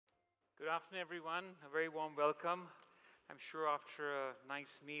Good afternoon, everyone. A very warm welcome. I'm sure after a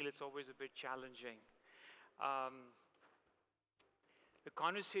nice meal, it's always a bit challenging. The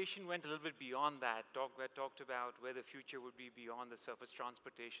conversation went a little bit beyond that. Talked about where the future would be beyond the surface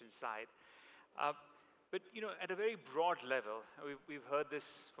transportation side. But at a very broad level, we've heard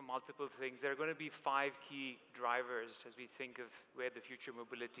this from multiple things. There are going to be 5 key drivers as we think of where the future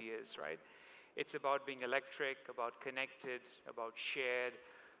mobility is, right? It's about being electric, about connected, about shared,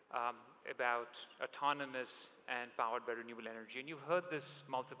 about autonomous and powered by renewable energy. And you've heard this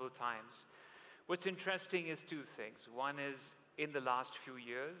multiple times. What's interesting is 2 things. One is, in the last few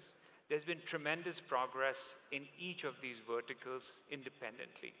years, there's been tremendous progress in each of these verticals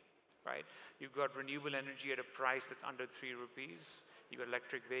independently, right? You've got renewable energy at a price that's under 3 rupees. You've got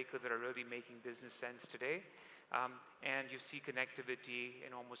electric vehicles that are really making business sense today. And you see connectivity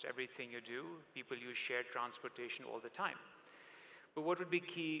in almost everything you do. People use shared transportation all the time. But what would be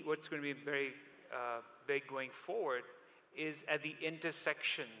key, what's going to be very big going forward, is at the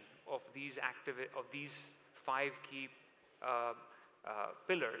intersection of these 5 key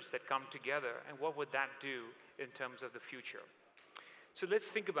pillars that come together, and what would that do in terms of the future? So let's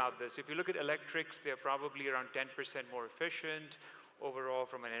think about this. If you look at electrics, they're probably around 10% more efficient overall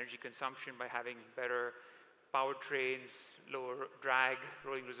from an energy consumption by having better powertrains, lower drag,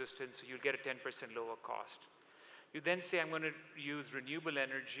 rolling resistance, so you'll get a 10% lower cost. You then say, I'm going to use renewable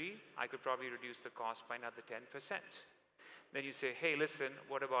energy. I could probably reduce the cost by another 10%. Then you say, hey, listen,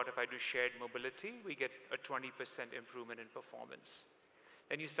 what about if I do shared mobility? We get a 20% improvement in performance.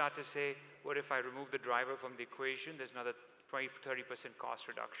 Then you start to say, what if I remove the driver from the equation? There's another 20 to 30% cost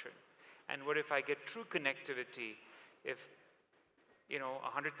reduction. And what if I get true connectivity? If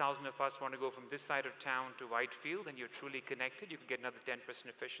 100,000 of us want to go from this side of town to Whitefield and you're truly connected, you can get another 10%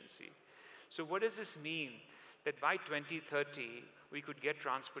 efficiency. So what does this mean? That by 2030, we could get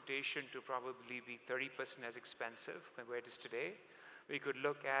transportation to probably be 30% as expensive than where it is today. We could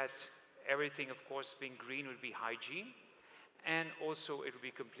look at everything, of course, being green would be hygiene, and also it would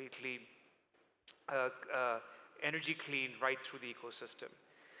be completely energy clean right through the ecosystem.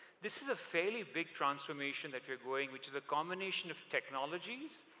 This is a fairly big transformation that we're going, which is a combination of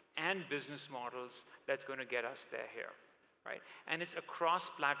technologies and business models that's going to get us there here, right? And it's across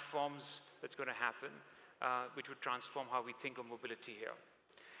platforms that's going to happen. Which would transform how we think of mobility here.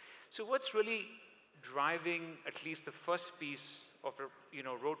 So what's really driving at least the first piece of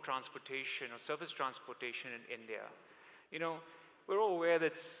road transportation or surface transportation in India? We're all aware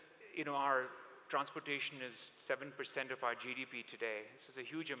that our transportation is 7% of our GDP today. So it's a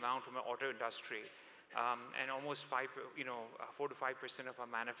huge amount from the auto industry. And almost 4 to 5% of our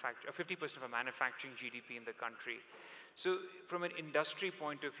 50% of our manufacturing GDP in the country. So from an industry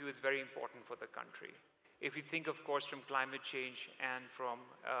point of view, it's very important for the country. If you think, of course, from climate change and from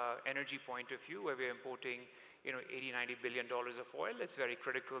energy point of view, where we're importing, $80–90 billion of oil, it's very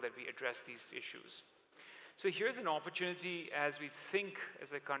critical that we address these issues. So here's an opportunity as we think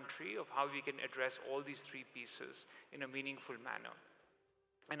as a country of how we can address all these 3 pieces in a meaningful manner.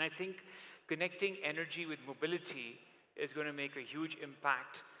 And I think connecting energy with mobility is going to make a huge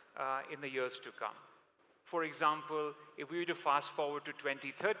impact in the years to come. For example, if we were to fast forward to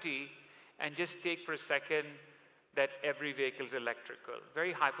 2030, and just take for a second that every vehicle is electrical.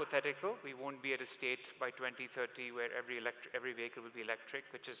 Very hypothetical. We won't be at a state by 2030 where every vehicle will be electric,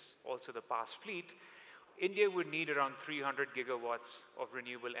 which is also the past fleet. India would need around 300 gigawatts of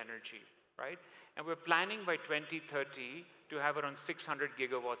renewable energy, right? And we're planning by 2030 to have around 600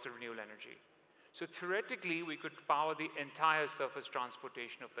 gigawatts of renewable energy. So theoretically, we could power the entire surface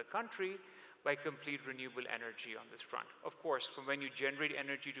transportation of the country by complete renewable energy on this front. Of course, from when you generate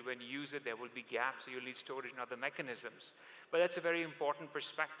energy to when you use it, there will be gaps, so you'll need storage and other mechanisms. But that's a very important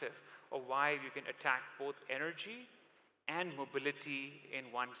perspective of why you can attack both energy and mobility in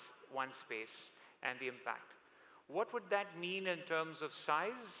one space and the impact. What would that mean in terms of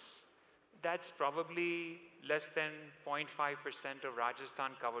size? That's probably less than 0.5% of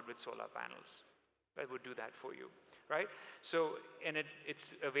Rajasthan covered with solar panels. That would do that for you, right? So, and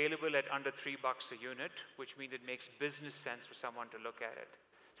it's available at under $3 a unit, which means it makes business sense for someone to look at it.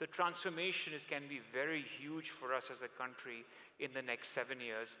 So transformation can be very huge for us as a country in the next 7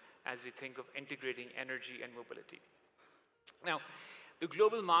 years as we think of integrating energy and mobility. Now, the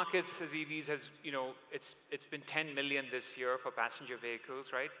global market for EVs has, it's been 10 million this year for passenger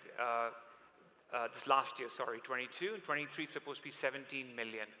vehicles, right? This last year, sorry, 22, and 23 is supposed to be 17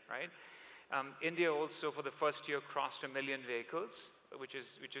 million, right? India also, for the first year, crossed 1 million vehicles, which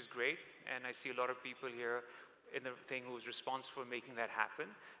is great. And I see a lot of people here in the thing who's responsible for making that happen.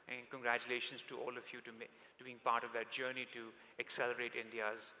 And congratulations to all of you to being part of that journey to accelerate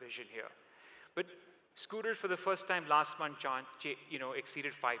India's vision here. But scooters, for the first time last month,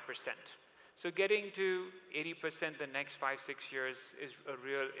 exceeded 5%. So getting to 80% the next 5-6 years is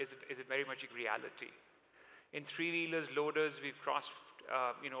very much a reality. In three-wheelers, loaders, we've crossed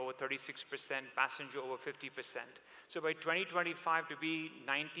over 36%, passenger over 50%. So by 2025, to be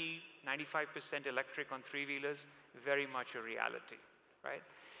 95% electric on three-wheelers, very much a reality, right?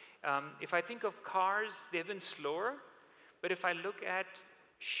 If I think of cars, they've been slower, but if I look at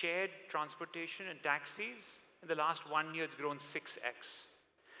shared transportation and taxis, in the last 1 year, it's grown 6x.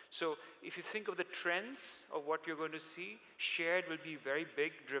 So if you think of the trends of what you're going to see, shared will be very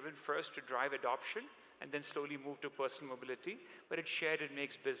big, driven first to drive adoption, and then slowly move to personal mobility. But at shared, it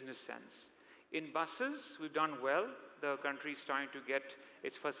makes business sense. In buses, we've done well. The country is starting to get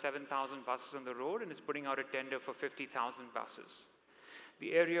its first 7,000 buses on the road, and it's putting out a tender for 50,000 buses.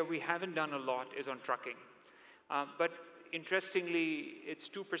 The area we haven't done a lot is on trucking. But interestingly, it's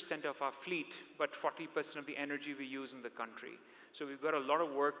 2% of our fleet, but 40% of the energy we use in the country. So we've got a lot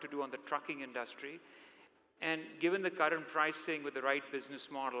of work to do on the trucking industry. And given the current pricing with the right business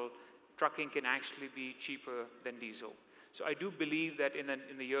model, trucking can actually be cheaper than diesel. So I do believe that in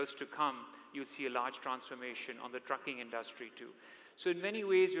the years to come, you'll see a large transformation on the trucking industry too. So in many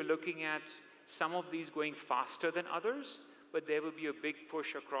ways, you're looking at some of these going faster than others, but there will be a big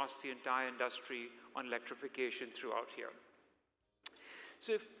push across the entire industry on electrification throughout here.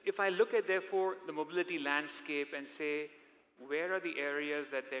 So if I look at, therefore, the mobility landscape and say, where are the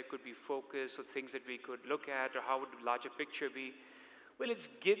areas that there could be focus or things that we could look at, or how would the larger picture be? Well, it's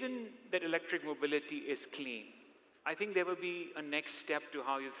given that electric mobility is clean. I think there will be a next step to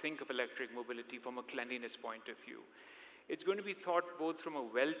how you think of electric mobility from a cleanliness point of view. It's going to be thought both from a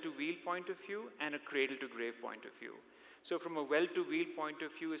well-to-wheel point of view and a cradle-to-grave point of view. So from a well-to-wheel point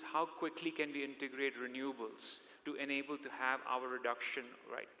of view is how quickly can we integrate renewables to enable to have our reduction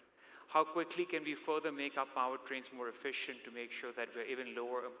right? How quickly can we further make our powertrains more efficient to make sure that we're even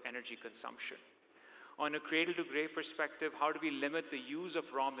lower energy consumption? On a cradle-to-grave perspective, how do we limit the use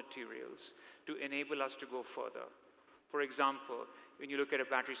of raw materials to enable us to go further? For example, when you look at a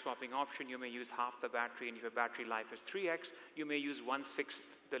battery swapping option, you may use half the battery, and if your battery life is 3x, you may use 1/6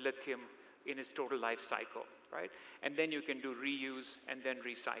 the lithium in its total life cycle, right? And then you can do reuse and then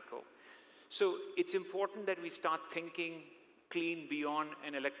recycle. So it's important that we start thinking clean beyond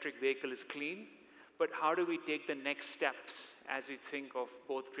an electric vehicle is clean, but how do we take the next steps as we think of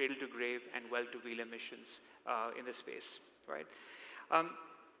both cradle-to-grave and well-to-wheel emissions in the space, right?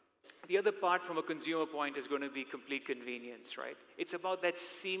 The other part from a consumer point is going to be complete convenience, right? It's about that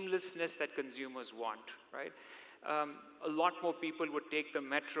seamlessness that consumers want, right? A lot more people would take the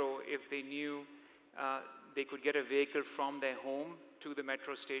metro if they knew they could get a vehicle from their home to the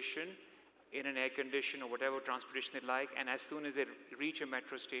metro station in an air condition or whatever transportation they like, and as soon as they reach a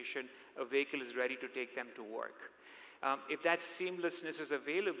metro station, a vehicle is ready to take them to work. If that seamlessness is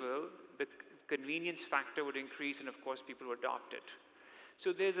available, the convenience factor would increase, and of course, people would adopt it.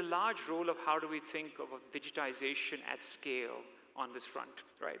 So there's a large role of how do we think of digitization at scale on this front,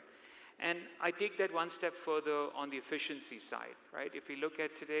 right? And I take that one step further on the efficiency side, right? If we look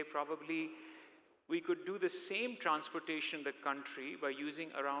at today, probably we could do the same transportation in the country by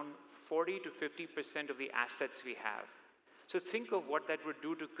using around 40 to 50% of the assets we have. So think of what that would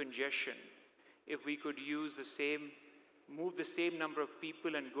do to congestion if we could use move the same number of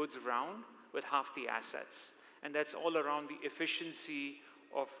people and goods around with half the assets. And that's all around the efficiency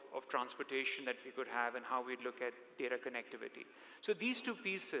of transportation that we could have and how we'd look at data connectivity. So these two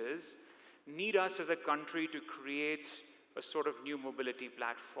pieces need us as a country to create a sort of new mobility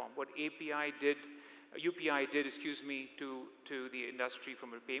platform. What UPI did, to the industry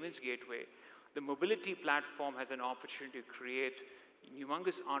from a payments gateway, the mobility platform has an opportunity to create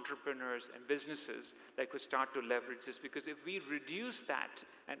humongous entrepreneurs and businesses that could start to leverage this, because if we reduce that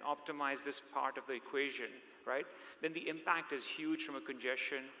and optimize this part of the equation, right, then the impact is huge from a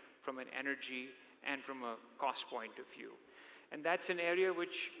congestion, from an energy, and from a cost point of view. And that's an area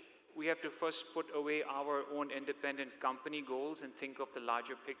which we have to first put away our own independent company goals and think of the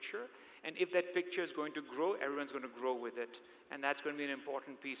larger picture. And if that picture is going to grow, everyone's going to grow with it. And that's going to be an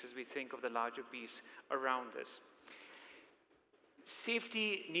important piece as we think of the larger piece around this.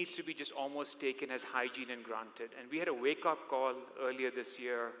 Safety needs to be just almost taken as hygiene and granted. And we had a wake-up call earlier this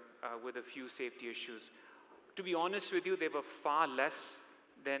year with a few safety issues. To be honest with you, they were far less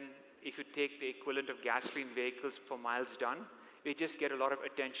than if you take the equivalent of gasoline vehicles for miles done. They just get a lot of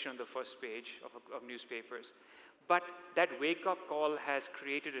attention on the first page of newspapers. But that wake-up call has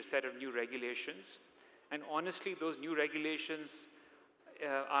created a set of new regulations, And honestly, those new regulations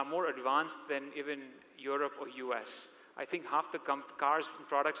are more advanced than even Europe or US. I think half the cars and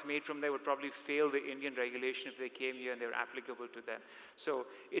products made from there would probably fail the Indian regulation if they came here and they were applicable to them. So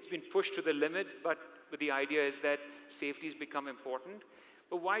it's been pushed to the limit, but the idea is that safety has become important.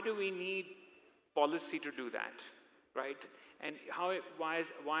 But why do we need policy to do that, right? And why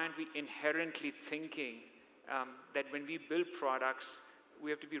aren't we inherently thinking that when we build products, we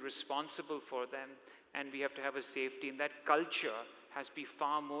have to be responsible for them, and we have to have a safety, and that culture has to be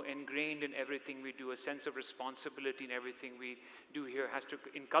far more ingrained in everything we do. A sense of responsibility in everything we do here has to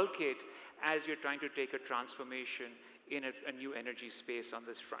inculcate as we're trying to take a transformation in a new energy space on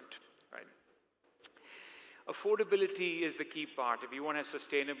this front, right? Affordability is the key part. If you want to have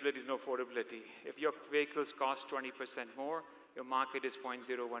sustainability, there's no affordability. If your vehicles cost 20% more, your market is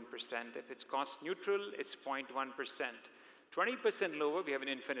 0.01%. If it's cost neutral, it's 0.1%. 20% lower, we have an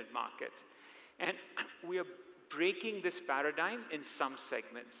infinite market. And we are breaking this paradigm in some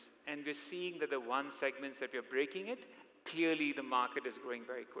segments. And we're seeing that the one segments that we're breaking it, clearly the market is growing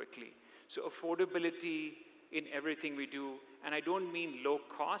very quickly. So affordability in everything we do, and I don't mean low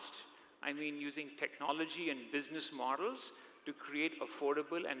cost, I mean using technology and business models to create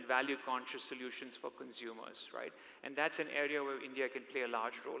affordable and value-conscious solutions for consumers, right? And that's an area where India can play a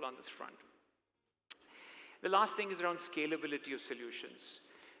large role on this front. The last thing is around scalability of solutions.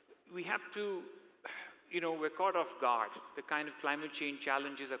 We have to, we're caught off guard. The kind of climate change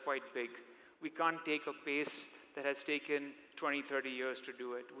challenges are quite big. We can't take a pace that has taken 20, 30 years to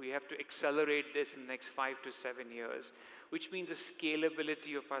do it. We have to accelerate this in the next 5 to 7 years, which means the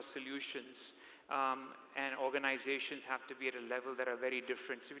scalability of our solutions and organizations have to be at a level that are very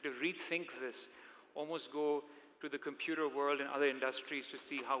different. So we have to rethink this, almost go to the computer world and other industries to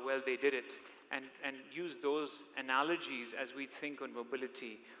see how well they did it, and use those analogies as we think on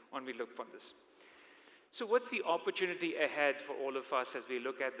mobility when we look for this. So what's the opportunity ahead for all of us as we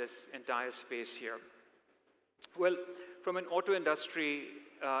look at this entire space here? Well, from an auto industry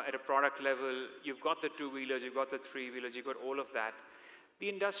at a product level, you've got the two-wheelers, you've got the three-wheelers, you've got all of that. The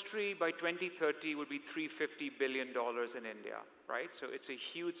industry by 2030 would be $350 billion in India, right? So it's a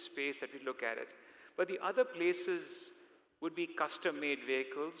huge space that we look at it. But the other places would be custom-made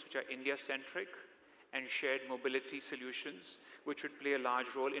vehicles, which are India-centric, and shared mobility solutions, which would play a large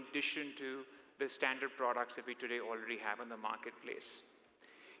role in addition to the standard products that we today already have in the marketplace.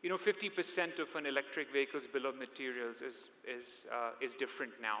 50% of an electric vehicle's bill of materials is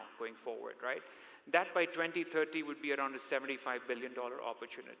different now going forward, right? That by 2030 would be around a $75 billion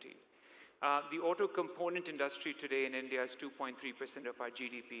opportunity. The auto component industry today in India is 2.3% of our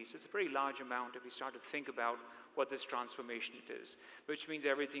GDP, so it's a very large amount if we start to think about what this transformation is, which means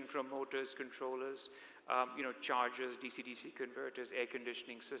everything from motors, controllers, chargers, DC-DC converters, air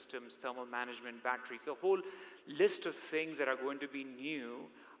conditioning systems, thermal management, batteries. The whole list of things that are going to be new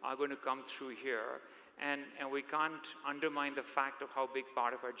are going to come through here, and we can't undermine the fact of how big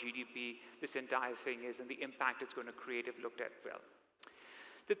part of our GDP this entire thing is and the impact it's going to create if looked at well.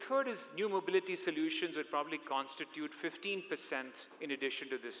 The third is new mobility solutions would probably constitute 15% in addition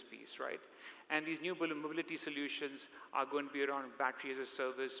to this piece, right? And these new mobility solutions are going to be around battery as a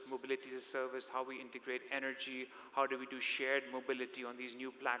service, mobility as a service, how we integrate energy, how do we do shared mobility on these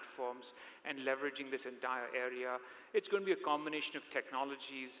new platforms, and leveraging this entire area. It's going to be a combination of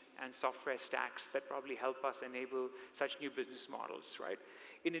technologies and software stacks that probably help us enable such new business models, right?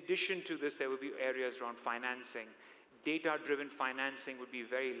 In addition to this, there will be areas around financing. Data-driven financing would be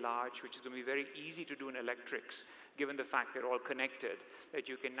very large, which is going to be very easy to do in electrics, given the fact they're all connected, that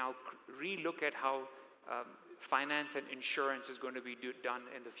you can now re-look at how finance and insurance is going to be done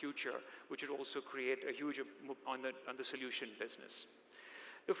in the future, which would also create a huge on the solution business.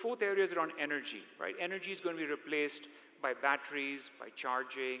 The fourth area is around energy, right? Energy is going to be replaced by batteries, by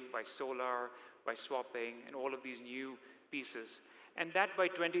charging, by solar, by swapping, and all of these new pieces. And that by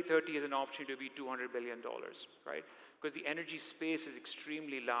 2030 is an opportunity to be $200 billion, right? Because the energy space is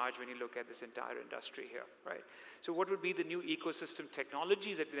extremely large when you look at this entire industry here, right? So what would be the new ecosystem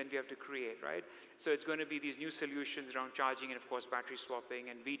technologies that then we have to create, right? So it's going to be these new solutions around charging and, of course, battery swapping,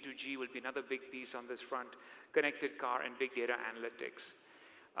 and V2G will be another big piece on this front, connected car and big data analytics.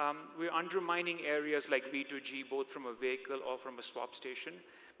 We're undermining areas like V2G, both from a vehicle or from a swap station.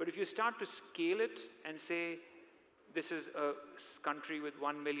 But if you start to scale it and say, this is a country with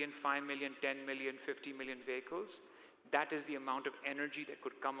 1 million, 5 million, 10 million, 50 million vehicles. That is the amount of energy that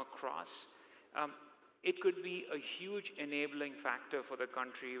could come across. It could be a huge enabling factor for the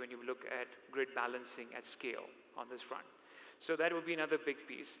country when you look at grid balancing at scale on this front. So that would be another big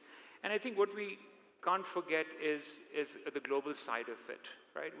piece. And I think what we can't forget is the global side of it,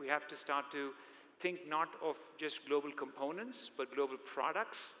 right? We have to start to think not of just global components, but global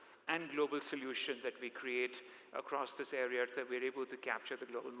products and global solutions that we create across this area, that we're able to capture the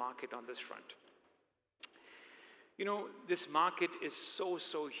global market on this front. You know, this market is so,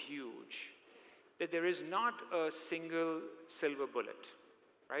 so huge that there is not a single silver bullet,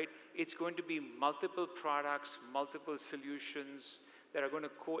 right? It's going to be multiple products, multiple solutions that are going to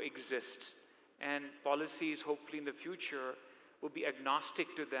coexist. And policies, hopefully in the future, will be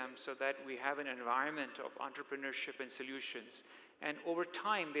agnostic to them so that we have an environment of entrepreneurship and solutions. And over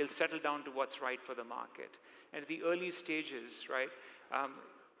time, they'll settle down to what's right for the market. And at the early stages, right,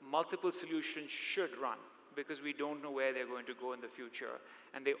 multiple solutions should run because we don't know where they're going to go in the future.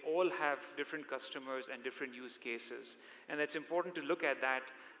 And they all have different customers and different use cases. And it's important to look at that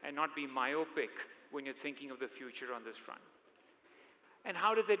and not be myopic when you're thinking of the future on this front. And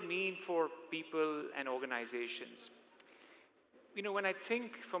how does it mean for people and organizations? You know, when I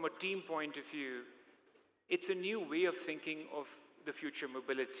think from a team point of view, it's a new way of thinking of the future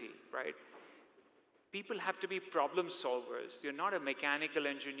mobility, right? People have to be problem solvers. You're not a mechanical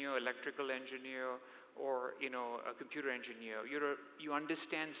engineer, electrical engineer, or a computer engineer. You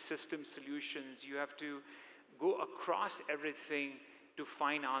understand system solutions. You have to go across everything to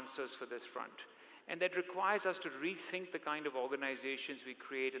find answers for this front. And that requires us to rethink the kind of organizations we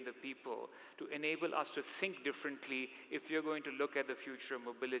create and the people to enable us to think differently if you're going to look at the future of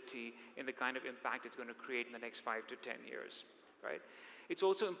mobility and the kind of impact it's going to create in the next 5 to 10 years, right? It's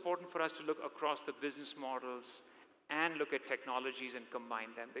also important for us to look across the business models and look at technologies and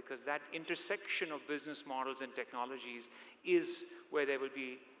combine them, because that intersection of business models and technologies is where there will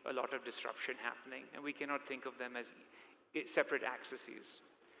be a lot of disruption happening, and we cannot think of them as separate axes.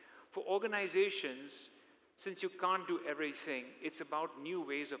 For organizations, since you can't do everything, it's about new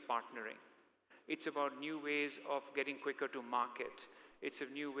ways of partnering. It's about new ways of getting quicker to market. It's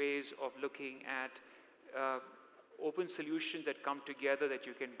of new ways of looking at open solutions that come together that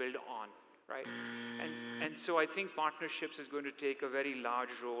you can build on, right? And so I think partnerships is going to take a very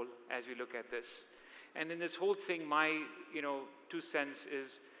large role as we look at this. And in this whole thing, my 2 cents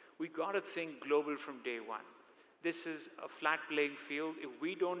is we got to think global from day one. This is a flat playing field. If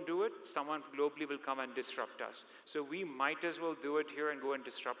we don't do it, someone globally will come and disrupt us. So we might as well do it here and go and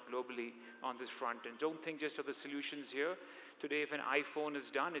disrupt globally on this front. And don't think just of the solutions here. Today, if an iPhone is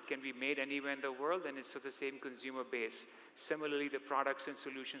done, it can be made anywhere in the world, and it's for the same consumer base. Similarly, the products and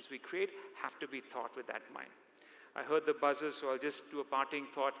solutions we create have to be thought with that in mind. I heard the buzzer, so I'll just do a parting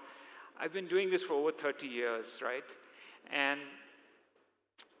thought. I've been doing this for over 30 years, right? And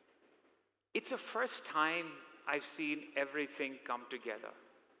it's the first time I've seen everything come together,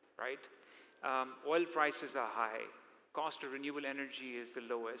 right? Oil prices are high. Cost of renewable energy is the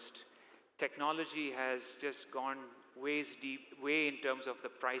lowest. Technology has just gone way in terms of the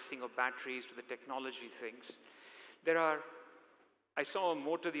pricing of batteries to the technology things. I saw a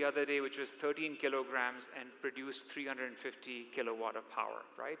motor the other day which was 13 kilograms and produced 350 kilowatt of power,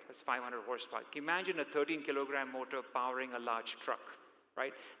 right? That's 500 horsepower. Can you imagine a 13 kilogram motor powering a large truck?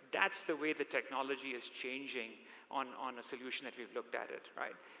 Right? That's the way the technology is changing on a solution that we've looked at it,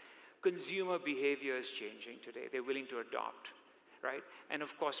 right? Consumer behavior is changing today. They're willing to adopt, right? And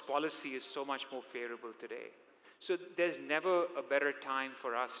of course, policy is so much more favorable today. So there's never a better time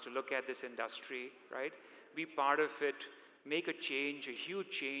for us to look at this industry, right? Be part of it, make a change, a huge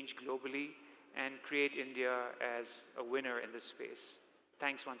change globally, and create India as a winner in this space.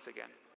 Thanks once again.